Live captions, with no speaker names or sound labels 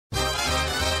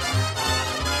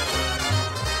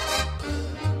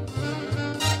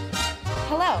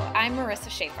I'm Marissa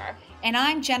Schaefer. And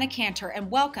I'm Jenna Cantor, and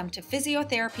welcome to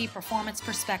Physiotherapy Performance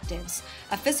Perspectives,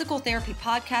 a physical therapy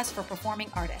podcast for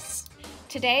performing artists.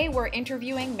 Today we're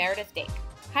interviewing Meredith Dake.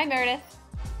 Hi, Meredith.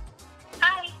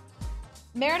 Hi.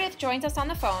 Meredith joins us on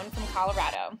the phone from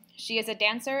Colorado. She is a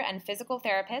dancer and physical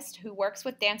therapist who works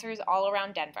with dancers all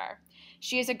around Denver.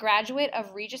 She is a graduate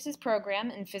of Regis's program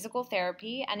in physical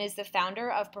therapy and is the founder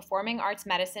of Performing Arts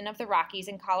Medicine of the Rockies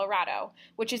in Colorado,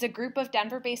 which is a group of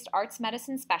Denver-based arts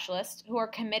medicine specialists who are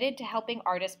committed to helping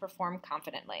artists perform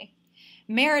confidently.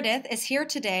 Meredith is here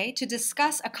today to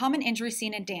discuss a common injury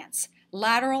seen in dance,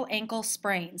 lateral ankle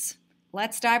sprains.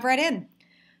 Let's dive right in.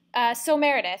 So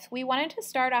Meredith, we wanted to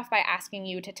start off by asking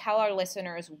you to tell our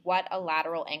listeners what a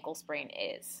lateral ankle sprain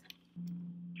is.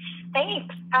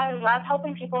 Thanks. I love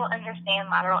helping people understand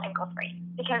lateral ankle sprains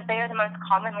because they are the most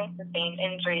commonly sustained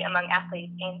injury among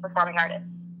athletes and performing artists.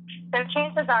 So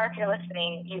chances are, if you're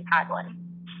listening, you've had one.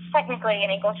 Technically, an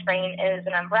ankle sprain is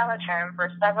an umbrella term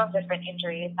for several different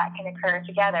injuries that can occur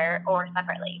together or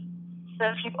separately. So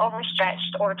if you've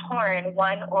overstretched or torn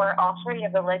one or all three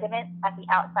of the ligaments at the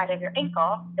outside of your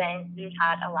ankle, then you've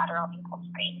had a lateral ankle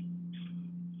sprain.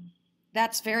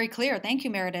 That's very clear. Thank you,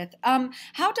 Meredith.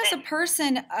 How does a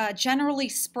person generally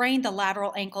sprain the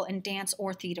lateral ankle in dance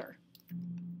or theater?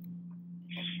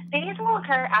 These will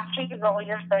occur after you roll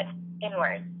your foot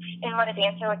inwards in what a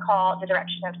dancer would call the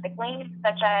direction of signaling,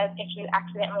 such as if you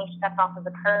accidentally stepped off of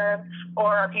a curb,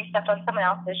 or if you stepped on someone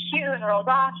else's shoe and rolled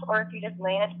off, or if you just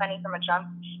landed funny from a jump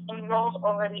and rolled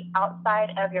over the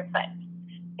outside of your foot.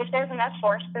 If there's enough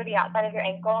force through the outside of your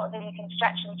ankle, then you can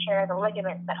stretch and tear the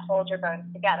ligaments that hold your bones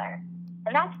together.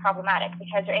 And that's problematic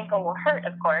because your ankle will hurt,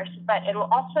 of course, but it will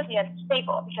also be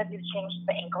unstable because you've changed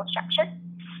the ankle structure,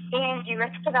 and you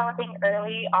risk developing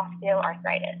early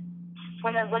osteoarthritis.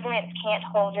 When the ligaments can't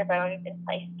hold your bones in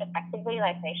place effectively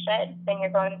like they should, then your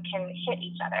bones can hit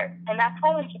each other. And that's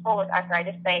why when people with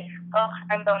arthritis say, oh,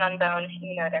 I'm bone on bone,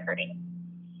 you know they're hurting.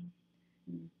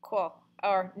 Cool.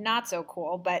 Or not so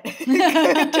cool, but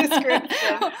description.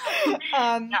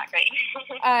 Not great.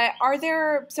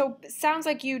 So sounds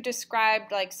like you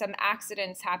described like some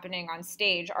accidents happening on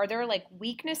stage. Are there like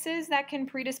weaknesses that can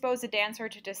predispose a dancer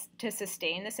to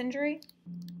sustain this injury?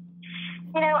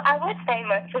 You know, I would say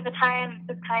most of the time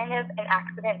it's kind of an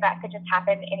accident that could just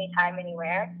happen anytime,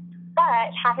 anywhere.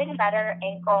 But having better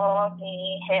ankle,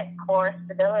 knee, hip, core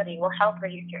stability will help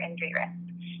reduce your injury risk.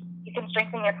 You can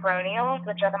strengthen your peroneals,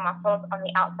 which are the muscles on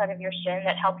the outside of your shin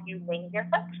that help you wing your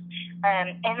foot.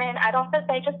 And then I'd also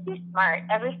say just be smart.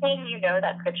 Everything you know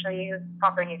that's good for you,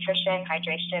 proper nutrition,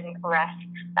 hydration, rest,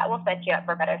 that will set you up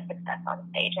for better success on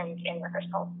stage and in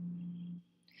rehearsals.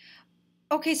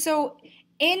 Okay, so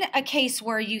in a case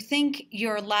where you think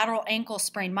your lateral ankle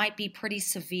sprain might be pretty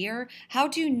severe, how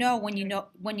do you know when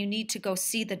you need to go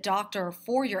see the doctor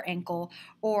for your ankle,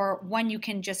 or when you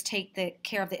can just take the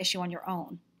care of the issue on your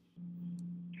own?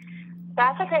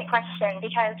 That's a great question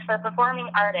because for performing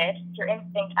artists, your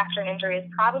instinct after an injury is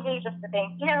probably just to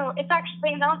think, you know, it's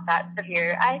actually not that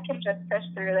severe. I can just push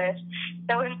through this.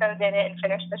 So-and-so did it and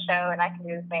finished the show, and I can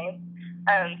do the same.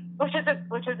 Which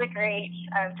is a great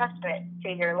testament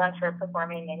to your love for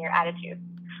performing and your attitude.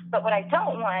 But what I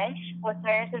don't want,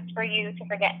 listeners, is for you to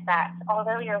forget that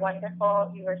although you're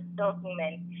wonderful, you are still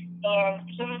human. And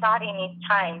the human body needs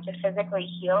time to physically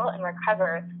heal and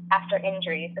recover after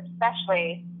injuries,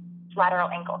 especially lateral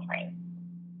ankle sprains.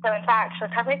 So in fact,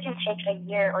 recovery can take a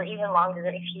year or even longer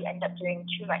if you end up doing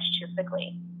too much too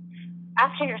quickly.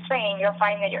 After your sprain, you'll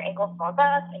find that your ankle swells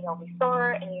up and you'll be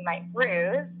sore and you might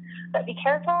bruise, but be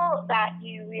careful that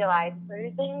you realize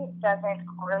bruising doesn't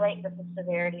correlate with the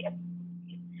severity of the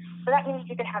disease. So that means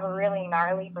you could have a really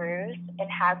gnarly bruise and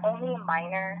have only a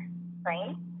minor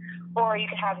sprain, or you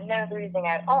could have no bruising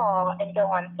at all and go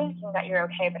on thinking that you're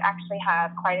okay, but actually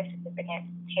have quite a significant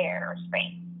tear or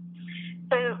sprain.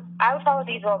 So I would follow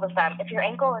these rules of thumb. If your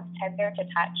ankle is tender to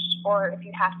touch, or if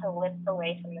you have to lift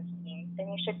away from the scene, then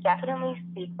you should definitely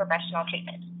seek professional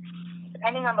treatment.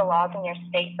 Depending on the laws in your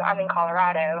state, so I'm in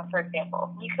Colorado, for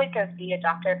example, you could go see a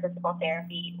doctor of physical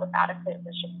therapy without a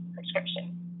physician's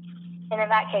prescription. And in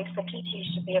that case, the PT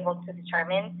should be able to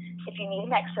determine if you need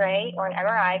an X-ray or an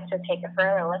MRI to take a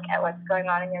further look at what's going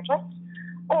on in your joint,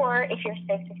 or if you're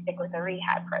safe to stick with a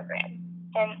rehab program.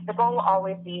 And the goal will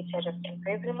always be to just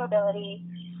improve your mobility,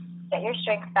 get your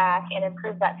strength back, and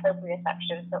improve that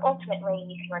proprioception. So ultimately,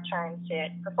 you can return to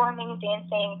performing,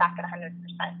 dancing back at 100%.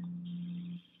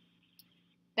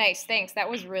 Nice, thanks. That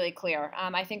was really clear.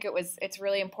 I think it's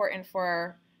really important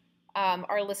for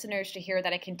our listeners to hear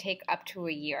that it can take up to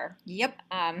a year. Yep.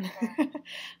 I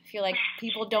feel like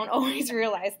people don't always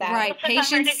realize that. Right. It's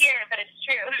hard to hear, but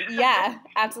it's true. Yeah,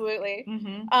 absolutely.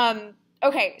 Mm-hmm.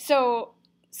 Okay, so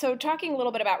talking a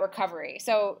little bit about recovery.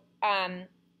 So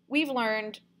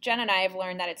Jen and I have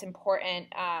learned that it's important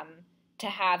to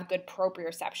have good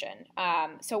proprioception.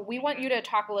 So we want you to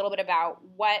talk a little bit about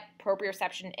what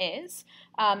proprioception is,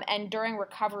 and during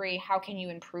recovery, how can you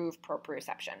improve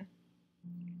proprioception?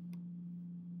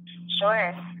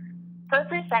 Sure.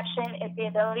 Proprioception is the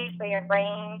ability for your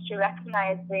brain to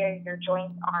recognize where your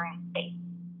joints are in space.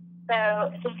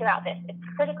 So think about this. It's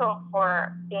critical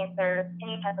for dancers,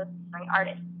 any type of performing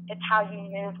artist. It's how you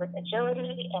move with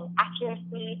agility and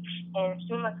accuracy and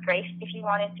seamless grace, if you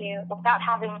wanted to, without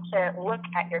having to look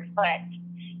at your foot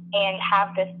and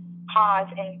have this pause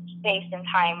in space and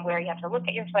time where you have to look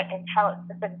at your foot and tell it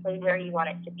specifically where you want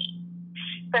it to be.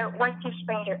 So once you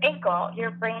sprained your ankle,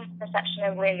 your brain's perception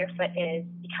of where your foot is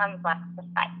becomes less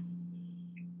precise.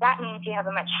 That means you have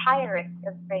a much higher risk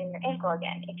of spraining your ankle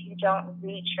again if you don't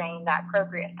retrain that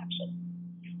proprioception.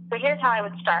 So here's how I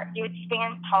would start. You would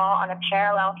stand tall on a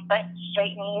parallel foot,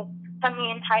 straight knees,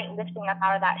 tummy in tight, lifting up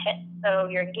out of that hip. So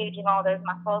you're engaging all those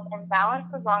muscles, and balance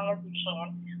as long as you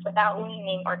can without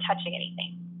leaning or touching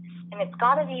anything. And it's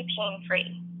got to be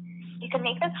pain-free. You can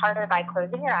make this harder by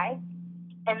closing your eyes,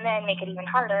 and then make it even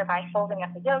harder by folding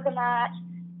up a yoga mat,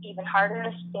 even harder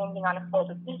standing on a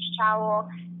folded beach towel,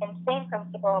 and same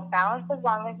principle, balance as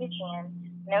long as you can,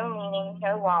 no leaning,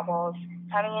 no wobbles,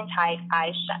 tummy in tight,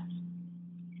 eyes shut.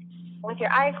 With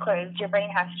your eyes closed, your brain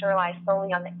has to rely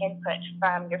solely on the input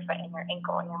from your foot and your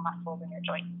ankle and your muscles and your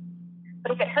joints.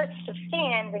 But if it hurts to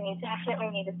stand, then you definitely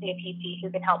need to see a PT who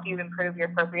can help you improve your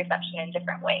proprioception in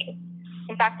different ways.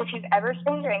 In fact, if you've ever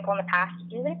sprained your ankle in the past,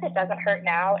 even if it doesn't hurt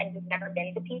now and you've never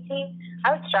been to PT,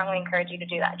 I would strongly encourage you to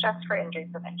do that just for injury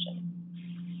prevention.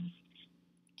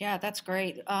 Yeah, that's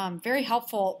great. Very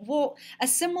helpful. Well, a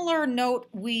similar note,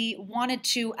 we wanted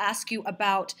to ask you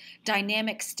about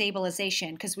dynamic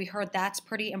stabilization, because we heard that's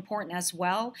pretty important as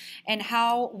well. And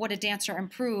how would a dancer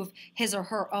improve his or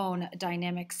her own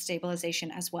dynamic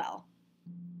stabilization as well?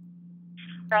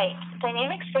 Right.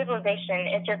 Dynamic stabilization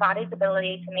is your body's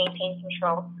ability to maintain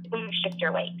control when you shift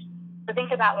your weight. So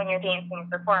think about when you're dancing and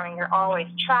performing, you're always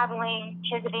traveling,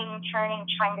 pivoting, turning,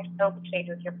 trying to fill the stage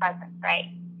with your presence,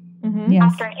 right? Mm-hmm. Yes.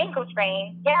 After an ankle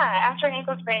sprain,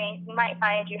 you might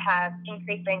find you have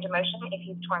increased range of motion if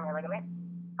you've torn your ligament,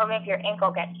 or maybe your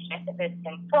ankle gets stiff if it's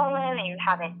been swollen and you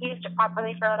haven't used it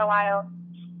properly for a little while.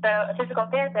 So a physical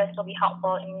therapist will be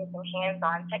helpful in using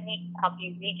hands-on techniques to help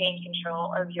you regain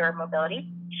control of your mobility,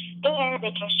 and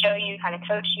they can show you, kind of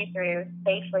coach you through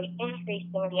safely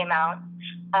increasing the amount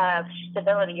of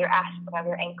stability you're asking of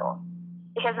your ankle.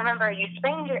 Because remember, you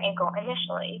sprained your ankle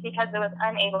initially because it was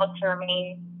unable to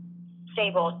remain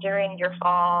stable during your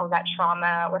fall, that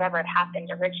trauma, whatever had happened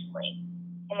originally.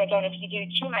 And again, if you do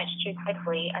too much too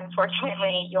quickly,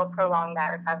 unfortunately, you'll prolong that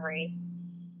recovery.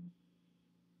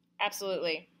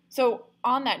 Absolutely. So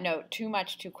on that note, too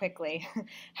much too quickly,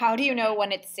 how do you know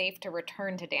when it's safe to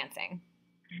return to dancing?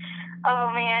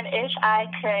 Oh man, if I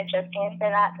could just answer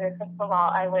that through a crystal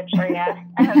ball, I would for you.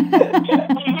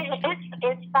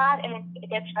 It's sad and it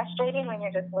gets frustrating when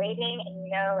you're just waiting and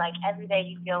you know, like every day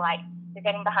you feel like you're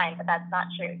getting behind, but that's not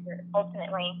true. You're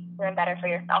ultimately doing better for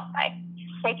yourself by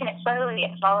taking it slowly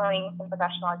and following some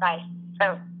professional advice.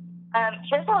 So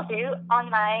here's what I'll do on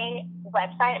my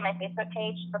website and my Facebook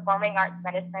page, Performing Arts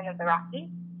Medicine of the Rockies,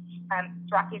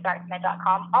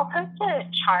 rockiesaartsmed.com. I'll post a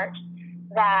chart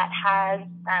that has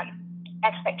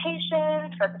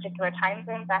expectations for particular time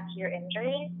zones after your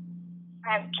injury.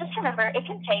 Just remember, it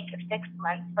can take 6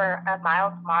 months for a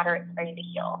mild to moderate sprain to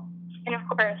heal. And of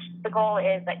course, the goal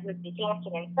is that you would be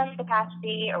dancing in some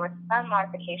capacity or with some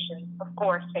modifications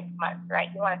before 6 months, right?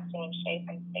 You want to stay in shape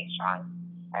and stay strong.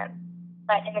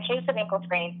 But in the case of ankle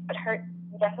sprains, if it hurts,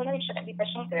 you definitely shouldn't be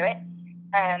pushing through it.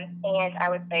 And I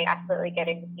would say absolutely get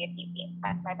in to see a PT.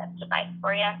 That's my best advice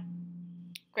for you.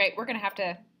 Great. We're going to have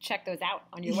to check those out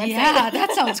on your website. Yeah,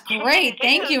 that sounds great.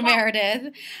 Thank you,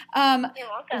 Meredith. You're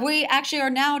welcome. We actually are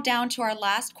now down to our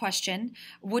last question.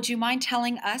 Would you mind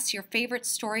telling us your favorite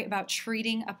story about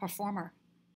treating a performer?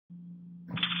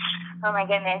 Oh my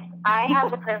goodness. I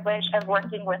have the privilege of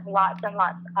working with lots and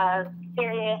lots of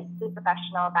seriously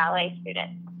professional ballet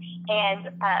students. And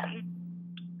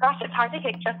gosh, it's hard to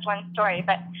pick just one story,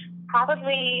 but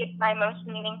probably my most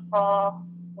meaningful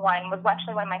one was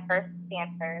actually one of my first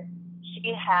dancers.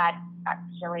 She had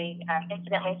actually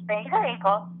incidentally sprained her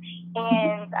ankle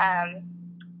and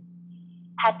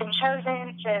had been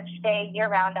chosen to stay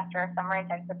year-round after a summer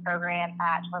intensive program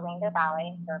at Orlando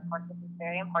Ballet. So, of course, this is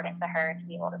very important to her to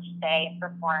be able to stay and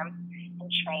perform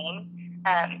and train,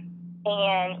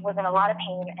 and was in a lot of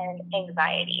pain and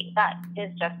anxiety. That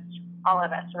is just all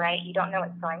of us, right? You don't know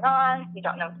what's going on. You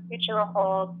don't know what the future will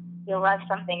hold. You love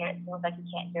something and it feels like you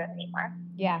can't do it anymore.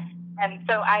 Yeah. And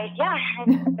so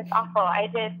it's awful. I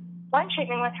did one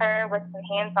treatment with her with some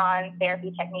hands-on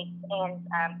therapy techniques and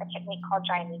a technique called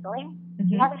dry needling. If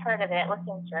you haven't heard of it, look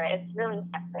into it. It's really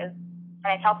effective.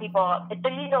 And I tell people it's a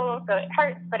needle, so it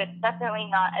hurts, but it's definitely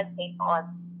not as painful as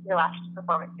your last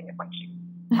performance in your point shoot.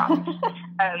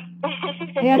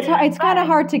 Yeah, it's kind of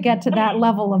hard to get to that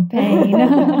level of pain.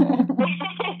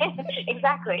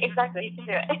 Exactly. You can do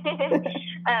it.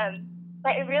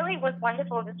 But it really was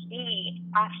wonderful to see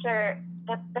after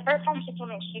the first time she came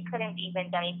in, she couldn't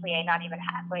even demi-plie, not even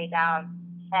halfway down,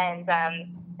 and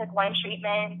took one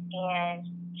treatment, and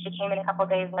she came in a couple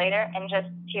days later, and just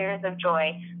tears of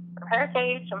joy from her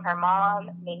face, from her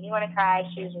mom, made me want to cry.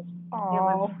 She was just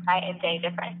feeling night and day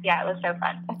difference. Yeah, it was so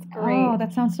fun. That's great. Oh,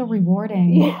 that sounds so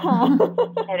rewarding. Yeah.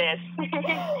 It is.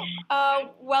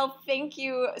 Well, thank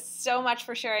you so much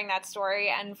for sharing that story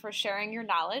and for sharing your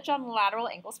knowledge on lateral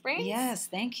ankle sprains. Yes,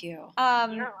 thank you. You're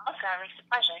welcome. It's a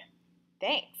pleasure.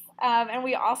 Thanks. And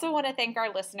we also want to thank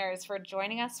our listeners for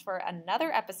joining us for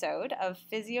another episode of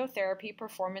Physiotherapy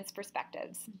Performance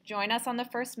Perspectives. Join us on the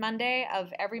first Monday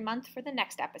of every month for the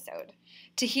next episode.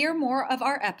 To hear more of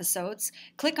our episodes,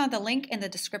 click on the link in the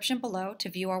description below to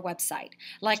view our website.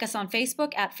 Like us on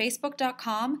Facebook at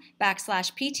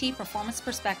facebook.com/PT Performance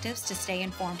Perspectives to stay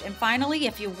informed. And finally,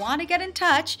 if you want to get in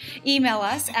touch, email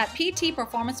us at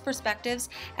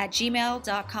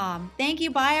ptperformanceperspectives@gmail.com. Thank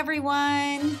you. Bye,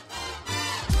 everyone.